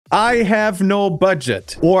I have no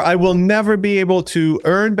budget, or I will never be able to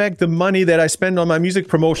earn back the money that I spend on my music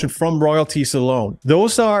promotion from royalties alone.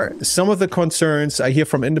 Those are some of the concerns I hear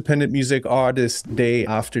from independent music artists day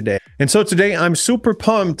after day. And so today I'm super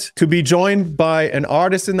pumped to be joined by an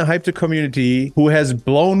artist in the Hyped community who has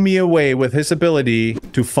blown me away with his ability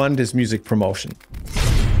to fund his music promotion.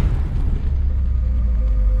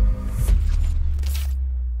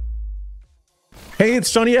 Hey,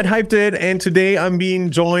 it's Johnny at Hyped It, and today I'm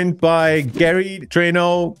being joined by Gary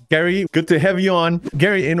Drano. Gary, good to have you on.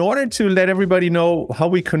 Gary, in order to let everybody know how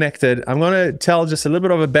we connected, I'm going to tell just a little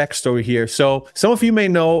bit of a backstory here. So some of you may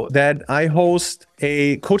know that I host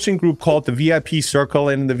a coaching group called the VIP Circle.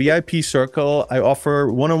 And in the VIP Circle, I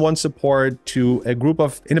offer one-on-one support to a group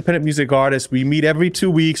of independent music artists. We meet every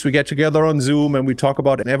 2 weeks. We get together on Zoom and we talk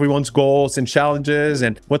about everyone's goals and challenges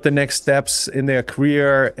and what the next steps in their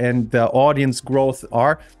career and the audience growth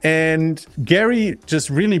are. And Gary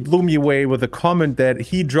just really blew me away with a comment that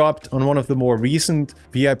he dropped on one of the more recent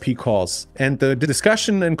VIP calls. And the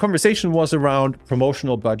discussion and conversation was around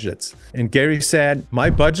promotional budgets. And Gary said,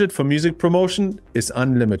 my budget for music promotion is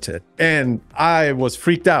unlimited. And I was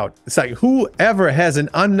freaked out. It's like, whoever has an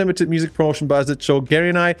unlimited music promotion budget? So Gary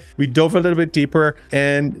and I, we dove a little bit deeper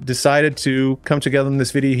and decided to come together in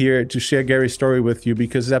this video here to share Gary's story with you,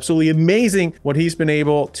 because it's absolutely amazing what he's been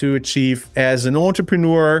able to achieve as an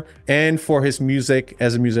entrepreneur and for his music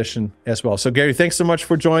as a musician as well. So Gary, thanks so much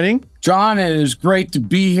for joining. John, it is great to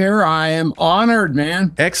be here. I am honored,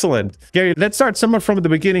 man. Excellent. Gary, let's start somewhat from the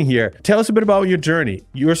beginning here. Tell us a bit about your journey,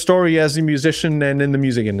 your story as a musician and in the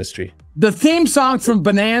music industry. The theme song from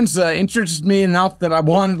Bonanza interested me enough that I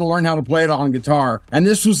wanted to learn how to play it on guitar. And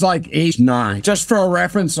this was like age 9. Just for a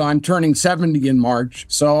reference, I'm turning 70 in March.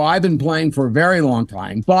 So I've been playing for a very long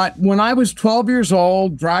time. But when I was 12 years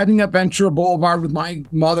old, driving up Ventura Boulevard with my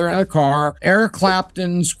mother in a car, Eric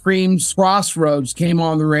Clapton's Cream's Crossroads came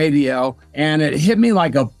on the radio, and it hit me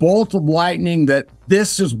like a bolt of lightning that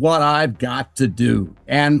this is what I've got to do.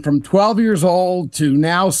 And from 12 years old to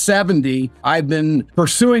now 70, I've been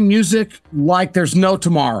pursuing music like there's no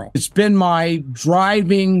tomorrow. It's been my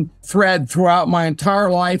driving thread throughout my entire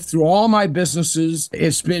life, through all my businesses.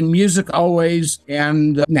 It's been music always.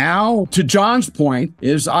 And now, to John's point,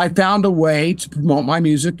 is I found a way to promote my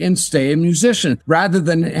music and stay a musician. Rather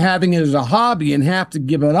than having it as a hobby and have to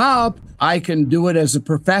give it up, I can do it as a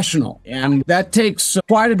professional. And that takes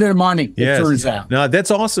quite a bit of money, it turns out. No,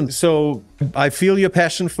 that's awesome. So I feel your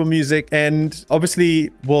passion for music, and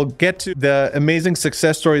obviously we'll get to the amazing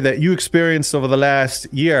success story that you experienced over the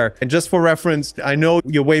last year. And just for reference, I know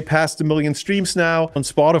you're way past 1 million streams now on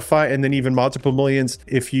Spotify, and then even multiple millions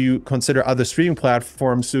if you consider other streaming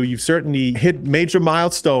platforms. So you've certainly hit major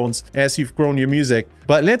milestones as you've grown your music.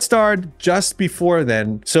 But let's start just before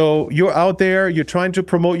then. So you're out there, you're trying to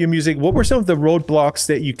promote your music. What were some of the roadblocks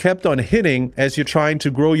that you kept on hitting as you're trying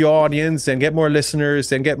to grow your audience and get more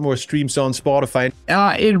listeners and get more streams on Spotify?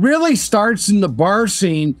 It really starts in the bar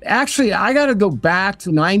scene. Actually, I got to go back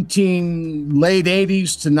to late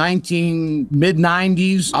 80s to mid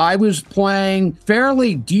 90s. I was playing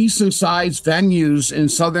fairly decent sized venues in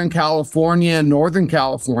Southern California and Northern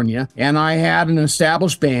California. And I had an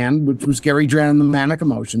established band, which was Gary Drano and the Manic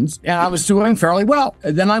Emotions. And I was doing fairly well.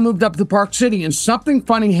 And then I moved up to Park City, and something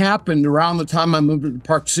funny happened around the time I moved to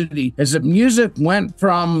Park City, is that music went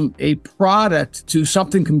from a product to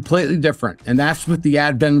something completely different. And that's with the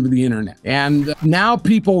advent of the internet. And now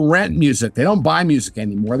people rent music. They don't buy music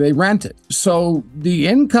anymore. They rent it. So the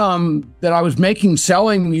income that I was making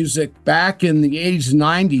selling music back in the 80s and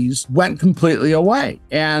 90s went completely away.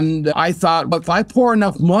 And I thought, well, if I pour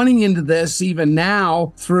enough money into this, even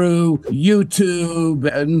now through YouTube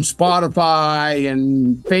and Spotify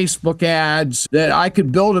and Facebook ads, that I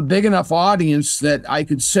could build a big enough audience that I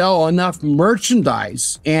could sell enough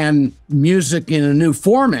merchandise and music in a new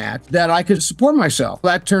format that I could support myself.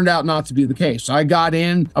 That turned out not to be the case. I got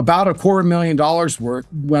in about $250,000 worth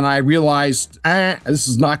when I realized, this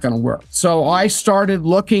is not going to work. So I started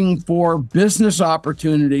looking for business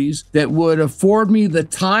opportunities that would afford me the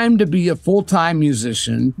time to be a full-time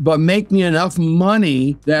musician, but make me enough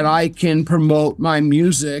money that I can promote my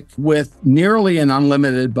music with nearly an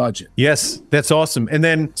unlimited budget. Yes, that's awesome. And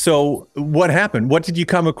then, so what happened? What did you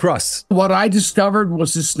come across? What I discovered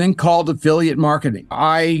was this thing called called affiliate marketing.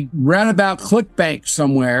 I read about ClickBank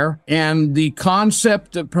somewhere, and the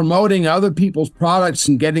concept of promoting other people's products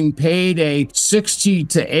and getting paid a 60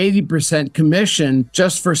 to 80% commission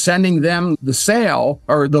just for sending them the sale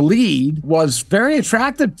or the lead was very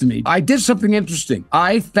attractive to me. I did something interesting.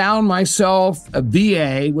 I found myself a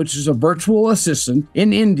VA, which is a virtual assistant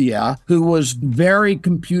in India, who was very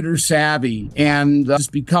computer savvy and has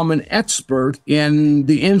become an expert in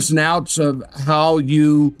the ins and outs of how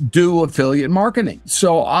you do affiliate marketing.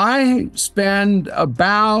 So I spend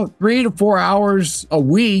about 3 to 4 hours a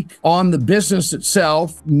week on the business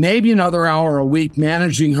itself, maybe another hour a week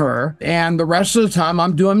managing her, and the rest of the time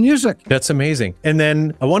I'm doing music. That's amazing. And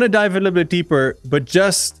then I want to dive a little bit deeper, but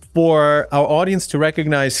just for our audience to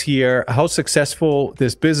recognize here how successful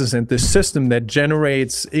this business and this system that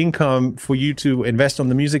generates income for you to invest on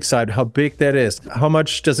the music side, how big that is. How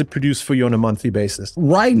much does it produce for you on a monthly basis?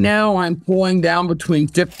 Right now, I'm pulling down between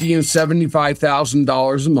 $50,000 and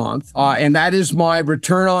 $75,000 a month. And that is my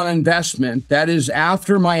return on investment. That is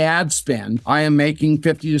after my ad spend. I am making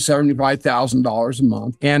 $50,000 to $75,000 a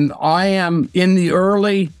month. And I am in the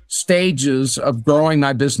early stages of growing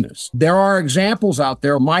my business. There are examples out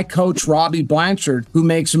there. My coach, Robbie Blanchard, who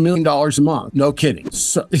makes $1 million a month. No kidding.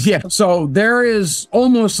 So there is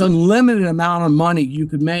almost unlimited amount of money you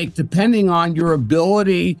could make depending on your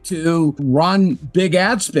ability to run big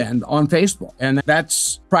ad spend on Facebook. And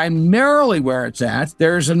that's primarily where it's at.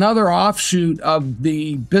 There's another offshoot of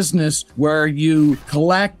the business where you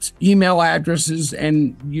collect email addresses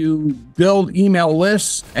and you build email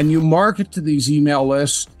lists and you market to these email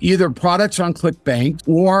lists either products on ClickBank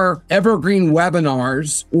or evergreen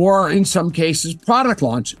webinars, or in some cases, product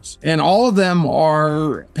launches. And all of them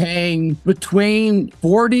are paying between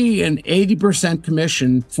 40 and 80%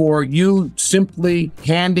 commission for you simply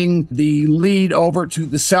handing the lead over to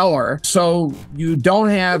the seller. So you don't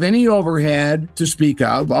have any overhead to speak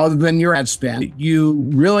of other than your ad spend. You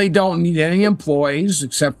really don't need any employees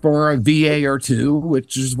except for a VA or two,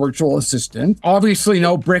 which is virtual assistant. Obviously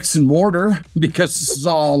no bricks and mortar because this is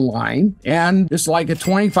all online, and it's like a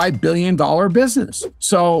 $25 billion business.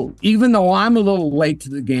 So even though I'm a little late to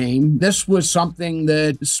the game, this was something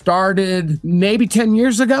that started maybe 10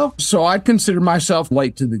 years ago. So I'd consider myself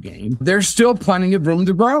late to the game. There's still plenty of room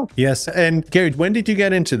to grow. Yes. And Gary, when did you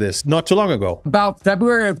get into this? Not too long ago. About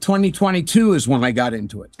February of 2022 is when I got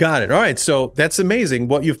into it. Got it. All right. So that's amazing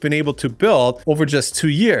what you've been able to build over just 2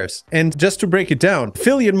 years. And just to break it down,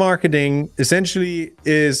 affiliate marketing essentially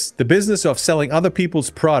is the business of selling other people's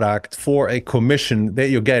product for a commission that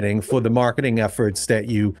you're getting for the marketing efforts that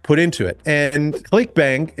you put into it. And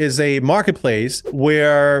ClickBank is a marketplace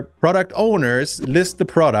where product owners list the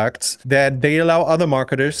products that they allow other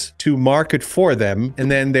marketers to market for them,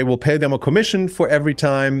 and then they will pay them a commission for every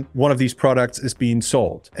time one of these products is being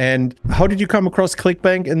sold. And how did you come across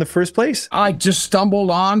ClickBank in the first place? I just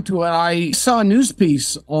stumbled onto it. I saw a news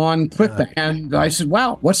piece on ClickBank and I said,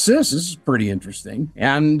 wow, what's this? This is pretty interesting.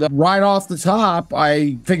 And right off the top,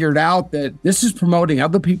 I figured out that this is promoting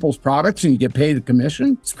other people's products and you get paid a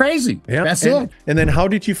commission. It's crazy. Yeah. That's it. And then how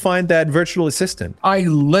did you find that virtual assistant? I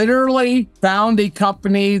literally found a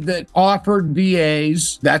company that offered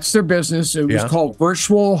VAs. That's their business. It was called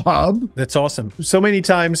Virtual Hub. That's awesome. So many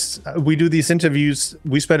times we do these interviews,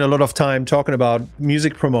 we spend a lot of time talking about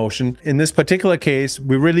music promotion. In this particular case,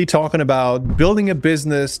 we're really talking about building a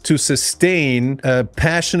business to sustain a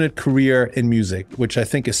passionate career in music, which I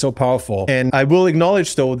think is so powerful. And I will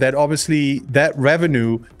acknowledge though that obviously that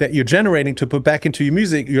revenue that you're generating to put back into your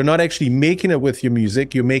music, you're not actually making it with your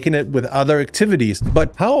music, you're making it with other activities.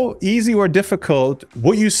 But how easy or difficult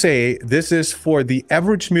would you say this is for the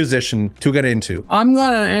average musician to get into? I'm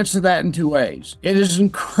going to answer that in two ways. It is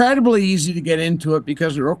incredibly easy to get into it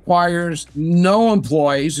because it requires no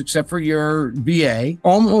employees except for your VA,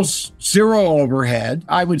 almost zero overhead.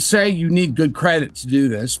 I would say you need good credit to do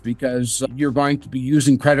this because you're going to be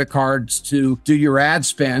using credit cards to do your ad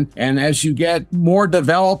spend. And as you get more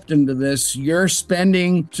developed into this, you're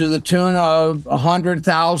spending to the tune of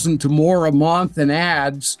 $100,000 to more a month in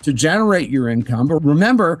ads to generate your income. But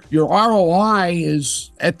remember, your ROI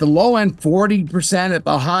is at the low end 40%, at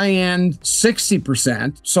the high end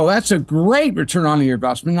 60%. So that's a great return on your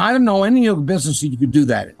investment. I don't know any other business you could do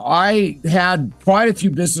that in. I had quite a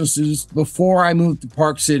few businesses before I moved to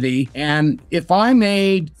Park City. And if I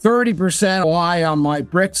made 30% ROI on my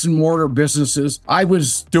bricks and mortar businesses, I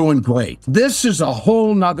was doing great. This is a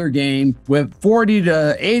whole nother game with 40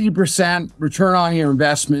 to 80% return on your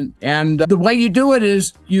investment. And the way you do it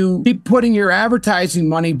is you keep putting your advertising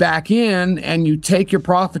money back in and you take your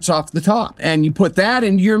profits off the top and you put that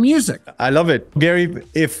into your music. I love it. Gary,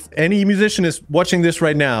 if any musician is watching this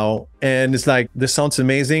right now and it's like, this sounds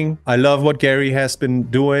amazing, I love what Gary has been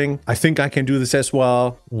doing, I think I can do this as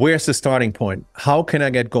well, where's the starting point? How can I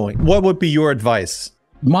get going? What would be your advice?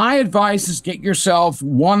 My advice is get yourself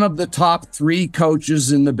one of the top 3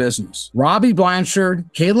 coaches in the business. Robbie Blanchard,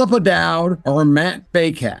 Caleb O'Dowd, or Matt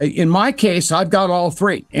Baycat. In my case, I've got all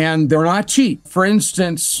 3, and they're not cheap. For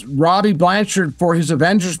instance, Robbie Blanchard for his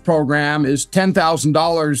Avengers program is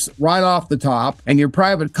 $10,000 right off the top, and your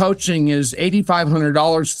private coaching is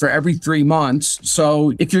 $8,500 for every 3 months.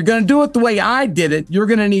 So if you're going to do it the way I did it, you're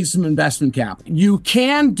going to need some investment capital. You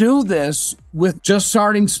can do this with just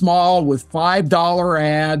starting small with $5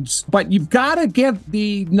 ads, but you've got to get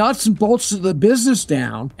the nuts and bolts of the business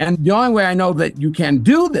down. And the only way I know that you can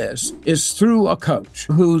do this is through a coach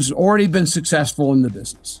who's already been successful in the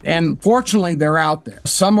business. And fortunately, they're out there.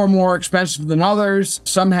 Some are more expensive than others.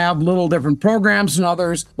 Some have little different programs than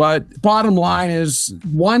others. But bottom line is,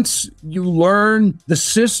 once you learn the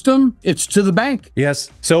system, it's to the bank.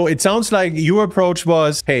 Yes. So it sounds like your approach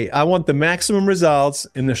was, hey, I want the maximum results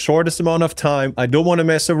in the shortest amount of time. I don't want to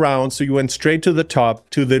mess around. So you went straight to the top,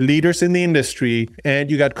 to the leaders in the industry, and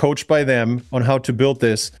you got coached by them on how to build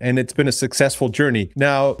this. And it's been a successful journey.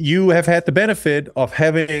 Now, you have had the benefit of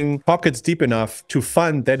having pockets deep enough to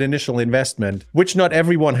fund that initial investment, which not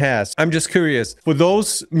everyone has. I'm just curious, for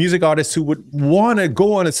those music artists who would want to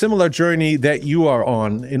go on a similar journey that you are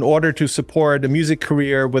on in order to support a music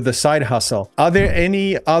career with a side hustle, are there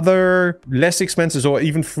any other less expensive or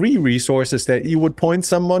even free resources that you would point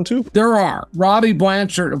someone to? There are. Robbie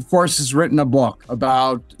Blanchard, of course, has written a book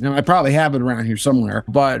about, and I probably have it around here somewhere,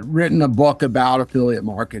 but written a book about affiliate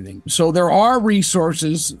marketing. So there are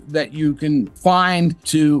resources that you can find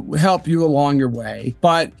to help you along your way.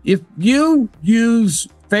 But if you use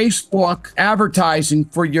Facebook advertising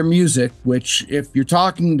for your music, which if you're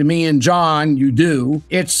talking to me and John, you do,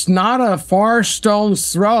 it's not a far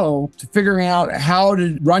stone's throw to figuring out how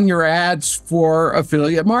to run your ads for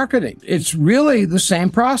affiliate marketing. It's really the same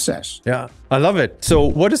process. Yeah, I love it. So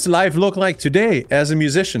what does life look like today as a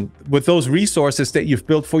musician with those resources that you've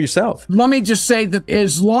built for yourself? Let me just say that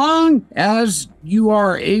as long as you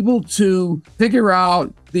are able to figure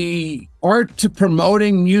out the art to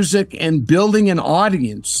promoting music and building an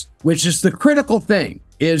audience, which is the critical thing,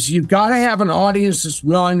 is you've got to have an audience that's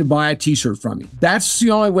willing to buy a t-shirt from you. That's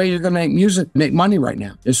the only way you're going to make money right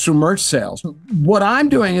now, is through merch sales. What I'm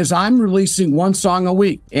doing is I'm releasing 1 song a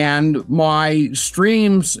week, and my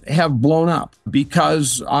streams have blown up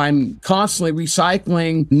because I'm constantly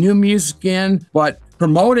recycling new music in, but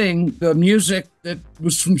promoting the music that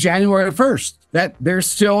was from January 1st, that they're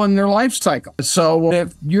still in their life cycle. So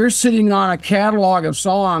if you're sitting on a catalog of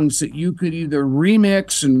songs that you could either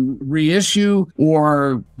remix and reissue,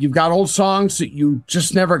 or you've got old songs that you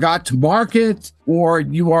just never got to market, or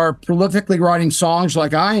you are prolifically writing songs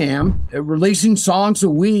like I am, releasing songs a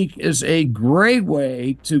week is a great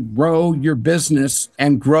way to grow your business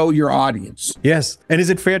and grow your audience. Yes. And is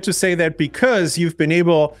it fair to say that because you've been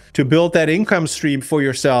able to build that income stream for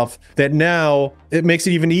yourself, that now it makes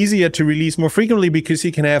it even easier to release more frequently because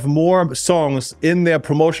you can have more songs in their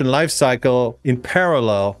promotion life cycle in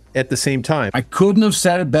parallel at the same time? I couldn't have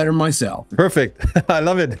said it better myself. Perfect. I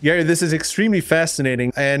love it. Gary, this is extremely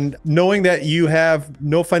fascinating. And knowing that you have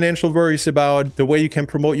no financial worries about the way you can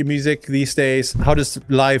promote your music these days, how does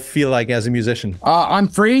life feel like as a musician? I'm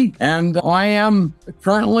free, and I am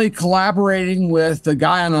currently collaborating with a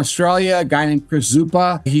guy in Australia, a guy named Chris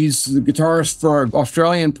Zupa. He's the guitarist for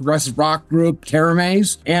Australian progressive rock group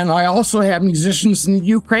Teramaze. And I also have musicians in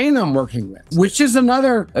Ukraine I'm working with, which is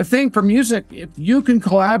another thing for music. If you can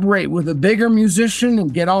collaborate with a bigger musician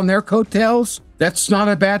and get on their coattails, that's not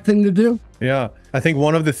a bad thing to do. Yeah. I think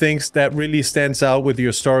one of the things that really stands out with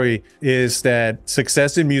your story is that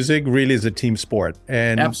success in music really is a team sport.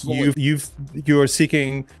 And you're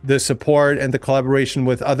seeking the support and the collaboration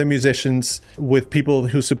with other musicians, with people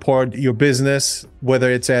who support your business,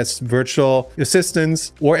 whether it's as virtual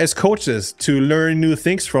assistants or as coaches to learn new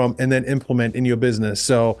things from and then implement in your business.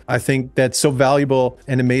 So I think that's so valuable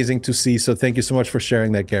and amazing to see. So thank you so much for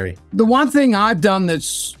sharing that, Gary. The one thing I've done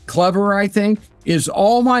that's clever, I think, is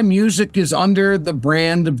all my music is under the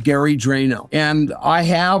brand of Gary Drano. And I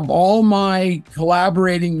have all my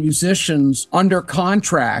collaborating musicians under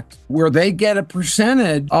contract where they get a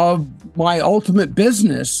percentage of my ultimate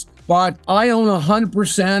business but I own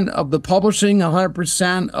 100% of the publishing,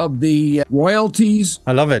 100% of the royalties.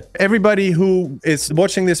 I love it. Everybody who is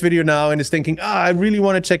watching this video now and is thinking, I really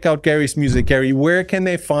want to check out Gary's music. Gary, where can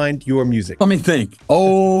they find your music? Let me think.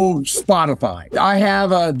 Oh, Spotify. I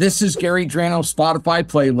have a This Is Gary Drano Spotify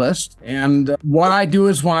playlist. And what I do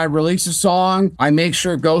is when I release a song, I make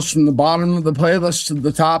sure it goes from the bottom of the playlist to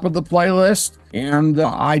the top of the playlist. And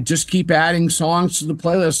I just keep adding songs to the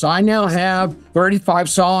playlist. I now have 35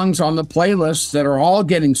 songs on the playlist that are all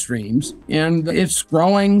getting streams, and it's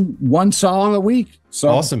growing one song a week. So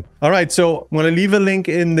awesome. All right. So I'm going to leave a link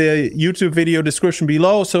in the YouTube video description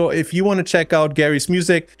below. So if you want to check out Gary's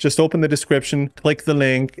music, just open the description, click the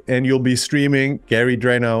link, and you'll be streaming Gary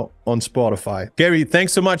Drano on Spotify. Gary,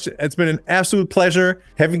 thanks so much. It's been an absolute pleasure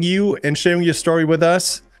having you and sharing your story with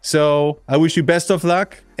us. So I wish you best of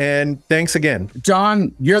luck and thanks again.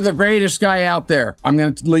 John, you're the greatest guy out there. I'm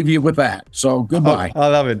going to leave you with that. So goodbye. Oh, I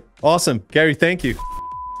love it. Awesome. Gary, thank you.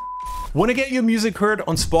 Want to get your music heard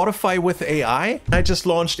on Spotify with AI? I just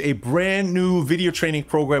launched a brand new video training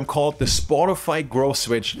program called the Spotify Growth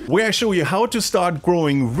Switch, where I show you how to start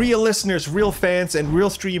growing real listeners, real fans, and real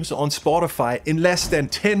streams on Spotify in less than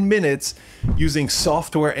 10 minutes using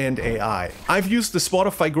software and AI. I've used the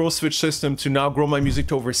Spotify Growth Switch system to now grow my music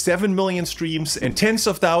to over 7 million streams and tens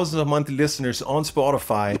of thousands of monthly listeners on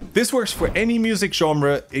Spotify. This works for any music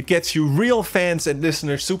genre. It gets you real fans and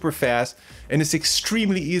listeners super fast, and it's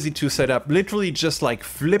extremely easy to set up, literally just like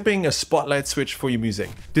flipping a spotlight switch for your music.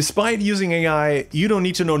 Despite using AI, you don't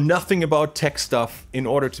need to know nothing about tech stuff in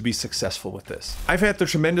order to be successful with this. I've had the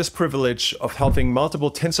tremendous privilege of helping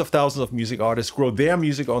multiple tens of thousands of music artists grow their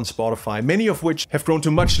music on Spotify, many of which have grown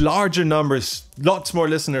to much larger numbers, lots more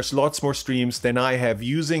listeners, lots more streams than I have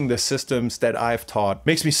using the systems that I've taught.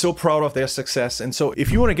 Makes me so proud of their success. And so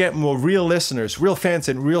if you want to get more real listeners, real fans,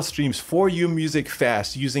 and real streams for your music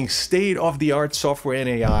fast using state-of-the-art software and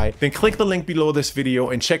AI, then click the link below this video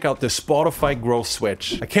and check out the Spotify Growth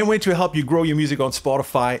Switch. I can't wait to help you grow your music on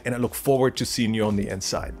Spotify, and I look forward to seeing you on the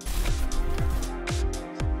inside.